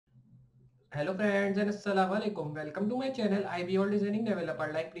Hello friends and assalamu alaikum. Welcome to my channel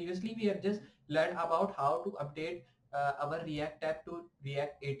Iballdesigningdeveloper. Like previously we have just learned about how to update our React tab to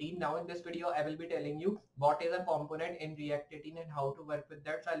React 18. Now in this video I will be telling you what is a component in React 18 and how to work with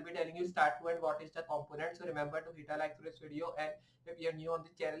that. So I'll be telling you start to end what is the component. So remember to hit a like to this video, and if you are new on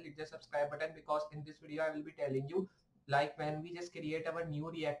the channel hit the subscribe button, because in this video I will be telling you like when we just create our new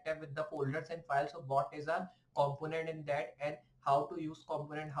React tab with the folders and files. So what is a component in that, and how to use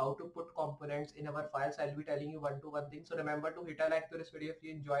component, how to put components in our files. I'll be telling you one thing. So remember to hit a like to this video if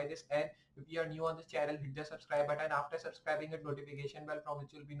you enjoy this, and if you are new on this channel hit the subscribe button. After subscribing, hit notification bell from which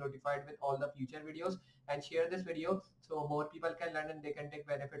you'll be notified with all the future videos, and share this video so more people can learn and they can take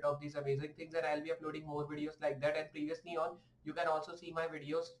benefit of these amazing things. And I'll be uploading more videos like that. And previously on, you can also see my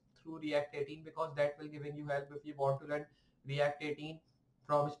videos through React 18, because that will giving you help if you want to learn React 18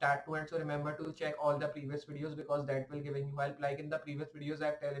 from start to end. So remember to check all the previous videos, because that will giving you help. Like in the previous videos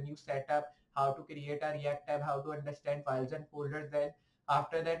I've telling you setup, how to create a React tab, how to understand files and folders. Then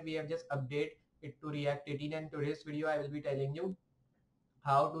after that we have just update it to React 18, and today's video I will be telling you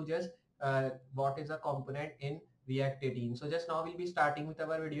how to just what is a component in React 18. So just now we'll be starting with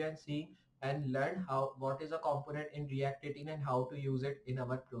our video and see and learn how what is a component in React 18 and how to use it in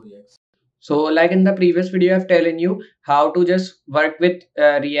our projects. So like in the previous video, I've telling you how to just work with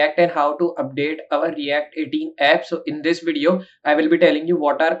React and how to update our React 18 app. So in this video, I will be telling you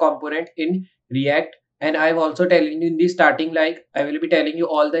what are component in React. And I've also telling you in the starting, like I will be telling you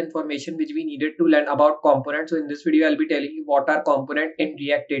all the information which we needed to learn about components. So in this video, I'll be telling you what are component in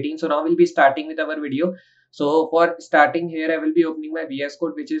React 18. So now we'll be starting with our video. So for starting here, I will be opening my VS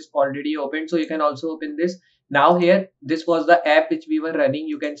Code, which is already open. So you can also open this. Now here, this was the app which we were running.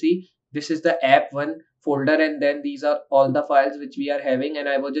 You can see this is the app1 folder, and then these are all the files which we are having, and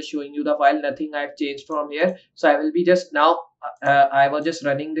I was just showing you the file. Nothing I've changed from here. So I will be just now I was just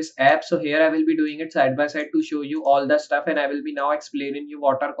running this app. So here I will be doing it side by side to show you all the stuff, and I will be now explaining you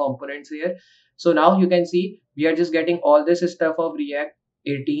what are components here. So now you can see we are just getting all this stuff of React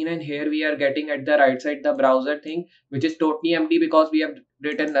 18, and here we are getting at the right side the browser thing, which is totally empty because we have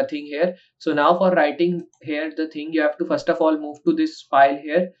written nothing here. So now for writing here the thing, you have to first of all move to this file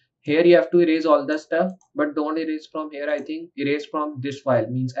here. Here you have to erase all the stuff, but don't erase from here. I think erase from this file,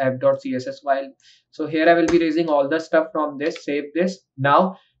 means app.css file. So here I will be erasing all the stuff from this. Save this.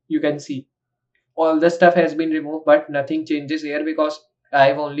 Now you can see all the stuff has been removed, but nothing changes here because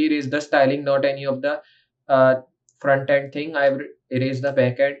I've only erased the styling, not any of the uh, front end thing. I've erased the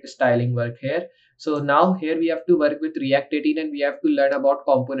back end styling work here. So now here we have to work with React 18, and we have to learn about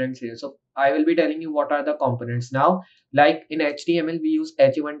components here. So I will be telling you what are the components now. Like in HTML we use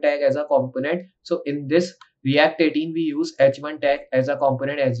h1 tag as a component. So in this React 18 we use h1 tag as a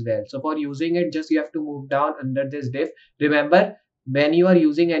component as well. So for using it, just you have to move down under this div. Remember, when you are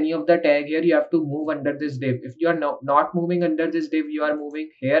using any of the tag here, you have to move under this div. If you are not moving under this div, you are moving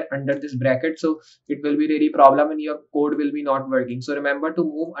here under this bracket, so it will be really problem and your code will be not working. So remember to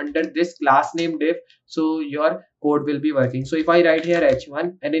move under this class name div, so your code will be working. So if I write here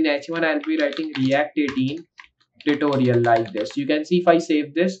h1, and in h1 I'll be writing React 18 tutorial like this. You can see if I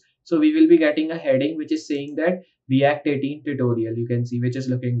save this, so we will be getting a heading which is saying that React 18 tutorial, you can see, which is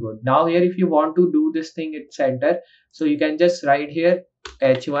looking good. Now here if you want to do this thing at center, so you can just write here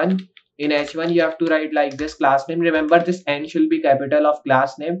h1. In h1 you have to write like this class name. Remember, this n should be capital of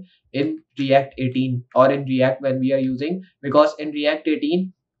class name in React 18 or in React when we are using, because in React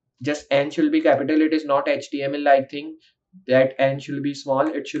 18 just n should be capital. It is not HTML like thing that n should be small,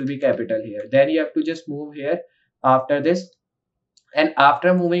 it should be capital here. Then you have to just move here after this, and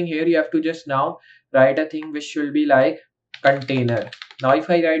after moving here you have to just now write a thing which should be like container. Now if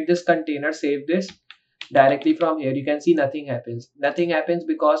I write this container, save this, directly from here you can see nothing happens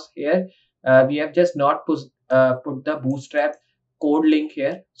because here we have just not put the bootstrap code link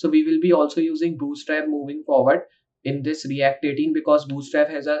here. So we will be also using bootstrap moving forward in this React 18, because bootstrap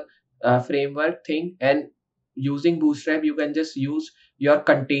has a framework thing, and using bootstrap you can just use your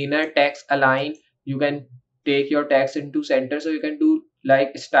container text align. You can take your text into center, so you can do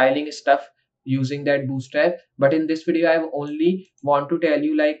like styling stuff using that bootstrap. But in this video I only want to tell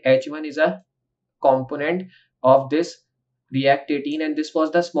you like h1 is a component of this React 18, and this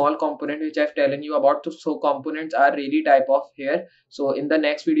was the small component which I've telling you about. So components are really type of here. So in the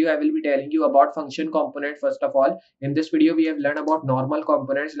next video I will be telling you about function component. First of all, in this video we have learned about normal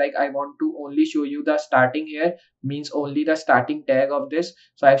components. Like I want to only show you the starting here, means only the starting tag of this.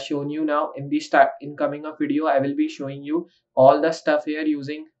 So I've shown you. Now in the incoming of video I will be showing you all the stuff here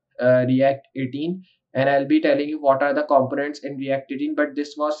using React 18, and I'll be telling you what are the components in React 18. But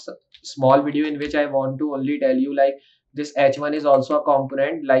this was small video in which I want to only tell you like this h1 is also a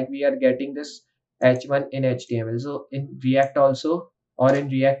component, like we are getting this h1 in html. So in React also, or in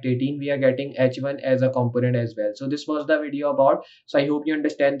React 18, we are getting h1 as a component as well. So this was the video about. So I hope you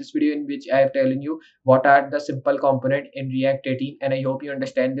understand this video, in which I have telling you what are the simple component in React 18, and I hope you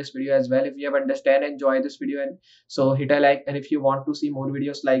understand this video as well. If you have understand, enjoy this video, and so hit a like, and if you want to see more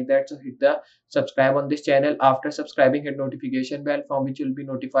videos like that, so hit the subscribe on this channel. After subscribing, hit notification bell, from which you'll be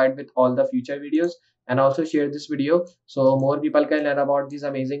notified with all the future videos, and also share this video so more people can learn about these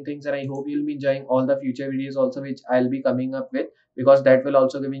amazing things. And I hope you'll be enjoying all the future videos also, which I'll be coming up with, because that will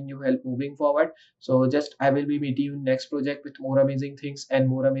also giving you help moving forward. So just I will be meeting you in next project with more amazing things and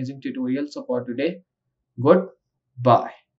more amazing tutorials. So for today, goodbye.